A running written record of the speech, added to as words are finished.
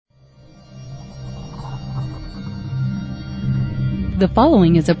The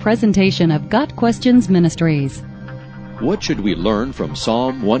following is a presentation of Got Questions Ministries. What should we learn from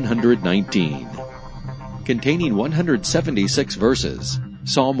Psalm 119? Containing 176 verses,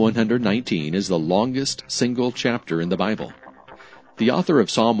 Psalm 119 is the longest single chapter in the Bible. The author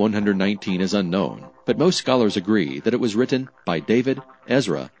of Psalm 119 is unknown, but most scholars agree that it was written by David,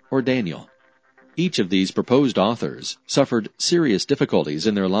 Ezra, or Daniel. Each of these proposed authors suffered serious difficulties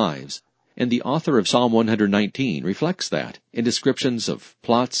in their lives, and the author of Psalm 119 reflects that in descriptions of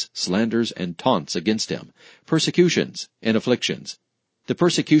plots, slanders, and taunts against him, persecutions and afflictions. The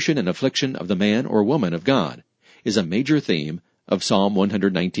persecution and affliction of the man or woman of God is a major theme of Psalm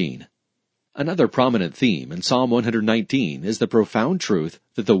 119. Another prominent theme in Psalm 119 is the profound truth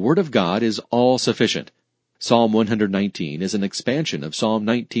that the Word of God is all-sufficient. Psalm 119 is an expansion of Psalm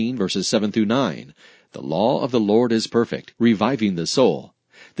 19 verses 7 through 9. The law of the Lord is perfect, reviving the soul.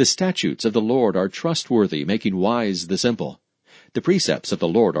 The statutes of the Lord are trustworthy, making wise the simple. The precepts of the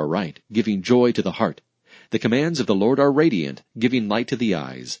Lord are right, giving joy to the heart. The commands of the Lord are radiant, giving light to the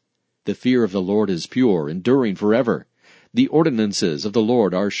eyes. The fear of the Lord is pure, enduring forever. The ordinances of the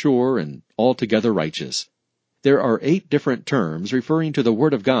Lord are sure and altogether righteous. There are 8 different terms referring to the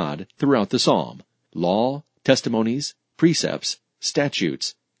Word of God throughout the psalm: law, testimonies, precepts,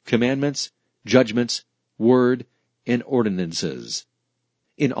 statutes, commandments, judgments, word, and ordinances.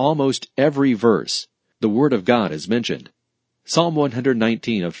 In almost every verse, the Word of God is mentioned. Psalm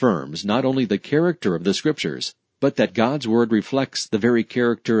 119 affirms not only the character of the Scriptures, but that God's Word reflects the very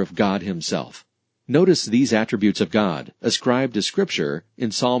character of God Himself. Notice these attributes of God ascribed to Scripture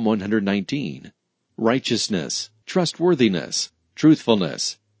in Psalm 119: righteousness, trustworthiness,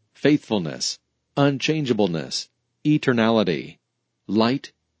 truthfulness, faithfulness, unchangeableness, eternality,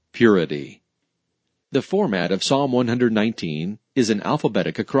 light, purity. The format of Psalm 119 is an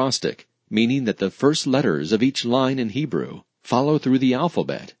alphabetic acrostic, meaning that the first letters of each line in Hebrew follow through the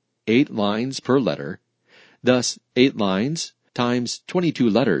alphabet, 8 lines per letter. Thus, 8 lines times 22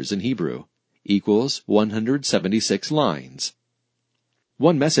 letters in Hebrew equals 176 lines.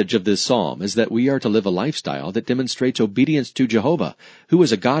 One message of this psalm is that we are to live a lifestyle that demonstrates obedience to Jehovah, who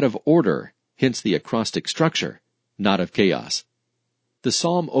is a God of order, hence the acrostic structure, not of chaos. The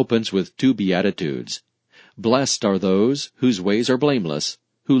psalm opens with 2 beatitudes. Blessed are those whose ways are blameless,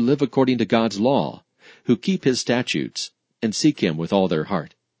 who live according to God's law, who keep His statutes, and seek Him with all their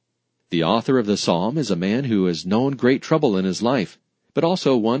heart. The author of the psalm is a man who has known great trouble in his life, but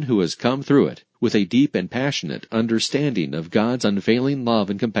also one who has come through it with a deep and passionate understanding of God's unfailing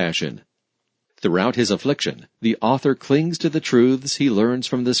love and compassion. Throughout his affliction, the author clings to the truths he learns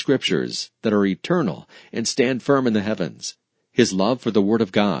from the Scriptures that are eternal and stand firm in the heavens. His love for the Word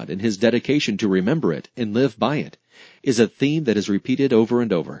of God and his dedication to remember it and live by it is a theme that is repeated over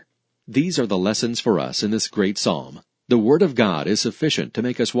and over. These are the lessons for us in this great psalm. The Word of God is sufficient to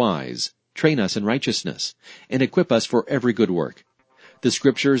make us wise, train us in righteousness, and equip us for every good work. The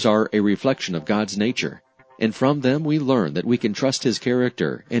Scriptures are a reflection of God's nature, and from them we learn that we can trust His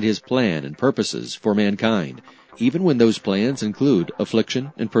character and His plan and purposes for mankind, even when those plans include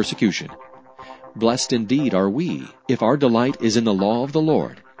affliction and persecution. Blessed indeed are we if our delight is in the law of the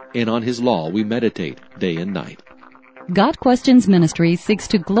Lord, and on His law we meditate day and night. Got Questions Ministry seeks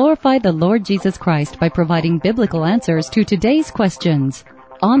to glorify the Lord Jesus Christ by providing biblical answers to today's questions.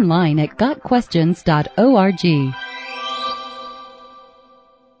 Online at GotQuestions.org.